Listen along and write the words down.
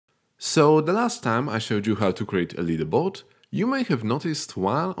So the last time I showed you how to create a leaderboard, you may have noticed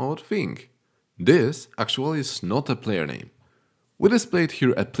one odd thing. This actually is not a player name. We displayed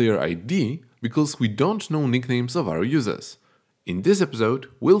here a player ID because we don't know nicknames of our users. In this episode,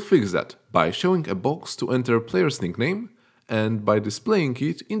 we'll fix that by showing a box to enter player's nickname and by displaying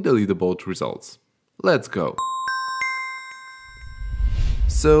it in the leaderboard results. Let's go!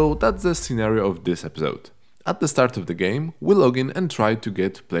 So that's the scenario of this episode. At the start of the game, we log in and try to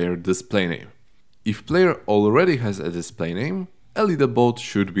get player display name. If player already has a display name, a leaderboard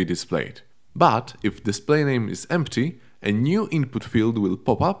should be displayed. But if display name is empty, a new input field will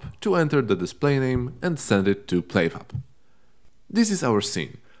pop up to enter the display name and send it to Playfab. This is our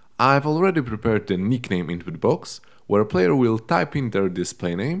scene. I've already prepared the nickname input box, where a player will type in their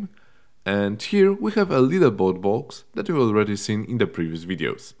display name, and here we have a leaderboard box that you've already seen in the previous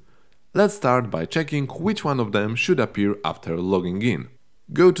videos. Let's start by checking which one of them should appear after logging in.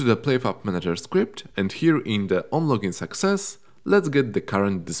 Go to the Playfab Manager script and here in the onLogin success, let's get the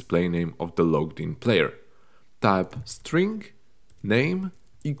current display name of the logged in player. Type string name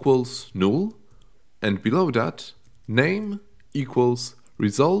equals null and below that name equals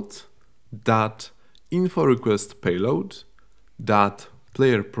result dot info request payload dot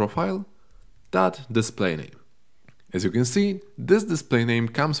player profile dot display name. As you can see, this display name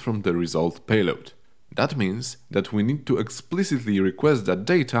comes from the result payload. That means that we need to explicitly request that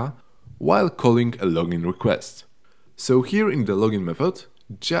data while calling a login request. So here in the login method,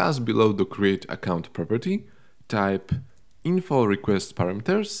 just below the create account property, type info request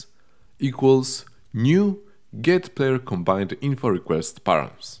parameters equals new get player combined info request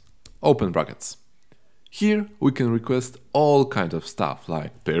params. Open brackets. Here we can request all kinds of stuff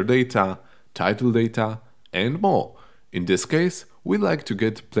like player data, title data, and more. In this case, we like to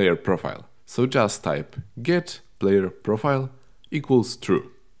get player profile, so just type get player profile equals true.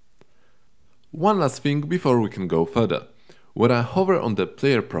 One last thing before we can go further. When I hover on the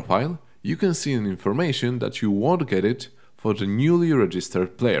player profile, you can see an information that you won't get it for the newly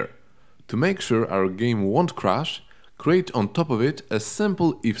registered player. To make sure our game won't crash, create on top of it a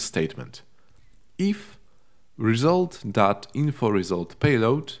simple if statement. If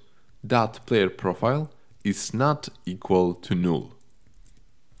result.InfoResultPayload.PlayerProfile is not equal to null.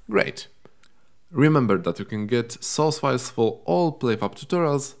 Great! Remember that you can get source files for all Playfab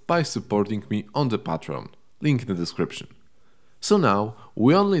tutorials by supporting me on the Patreon, link in the description. So now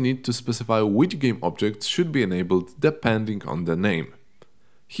we only need to specify which game objects should be enabled depending on the name.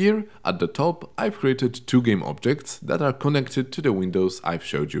 Here at the top I've created two game objects that are connected to the windows I've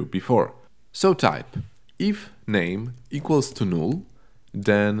showed you before. So type if name equals to null,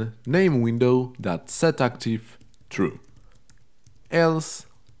 then name window.setActive true, else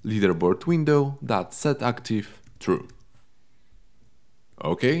leaderboard window.setActive true.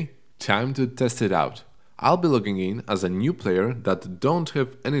 Okay, time to test it out. I'll be logging in as a new player that don't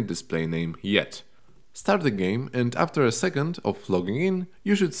have any display name yet. Start the game and after a second of logging in,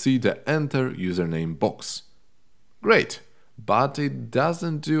 you should see the enter username box. Great, but it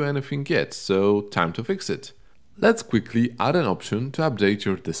doesn't do anything yet, so time to fix it. Let's quickly add an option to update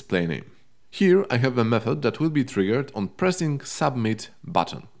your display name. Here I have a method that will be triggered on pressing submit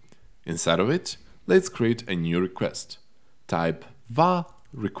button. Inside of it, let's create a new request. Type va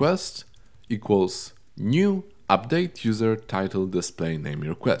request equals new update user title display name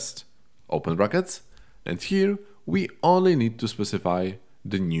request. Open brackets, and here we only need to specify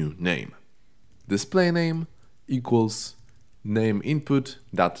the new name. Display name equals name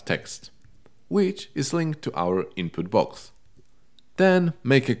input.text, which is linked to our input box. Then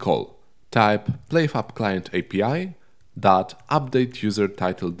make a call. Type Playfab client API dot update user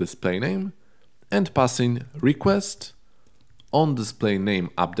title display name and pass in request on display name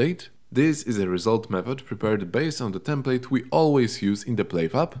update. This is a result method prepared based on the template we always use in the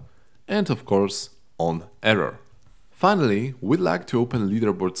Playfab and of course on error. Finally, we'd like to open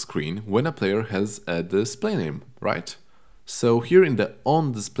leaderboard screen when a player has a display name, right? So here in the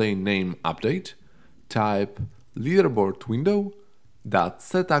on display name update, type leaderboard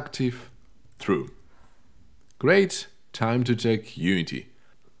window.setActive true. Great, time to check Unity.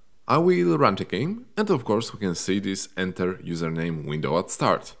 I will run the game and of course we can see this enter username window at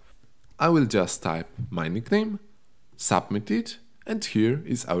start. I will just type my nickname, submit it, and here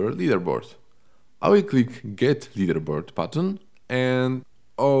is our leaderboard. I will click get leaderboard button and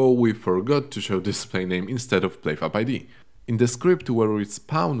oh, we forgot to show display name instead of Playfab ID. In the script where we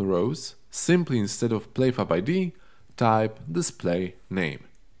spawn rows, simply instead of Playfab ID, type display name.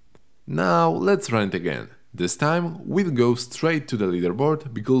 Now let's run it again. This time we'll go straight to the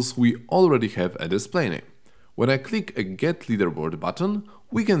leaderboard because we already have a display name. When I click a get leaderboard button,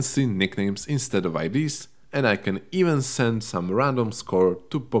 We can see nicknames instead of IDs, and I can even send some random score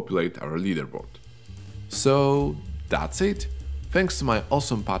to populate our leaderboard. So that's it. Thanks to my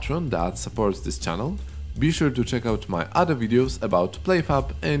awesome patron that supports this channel. Be sure to check out my other videos about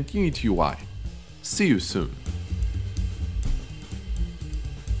Playfab and Unity UI. See you soon!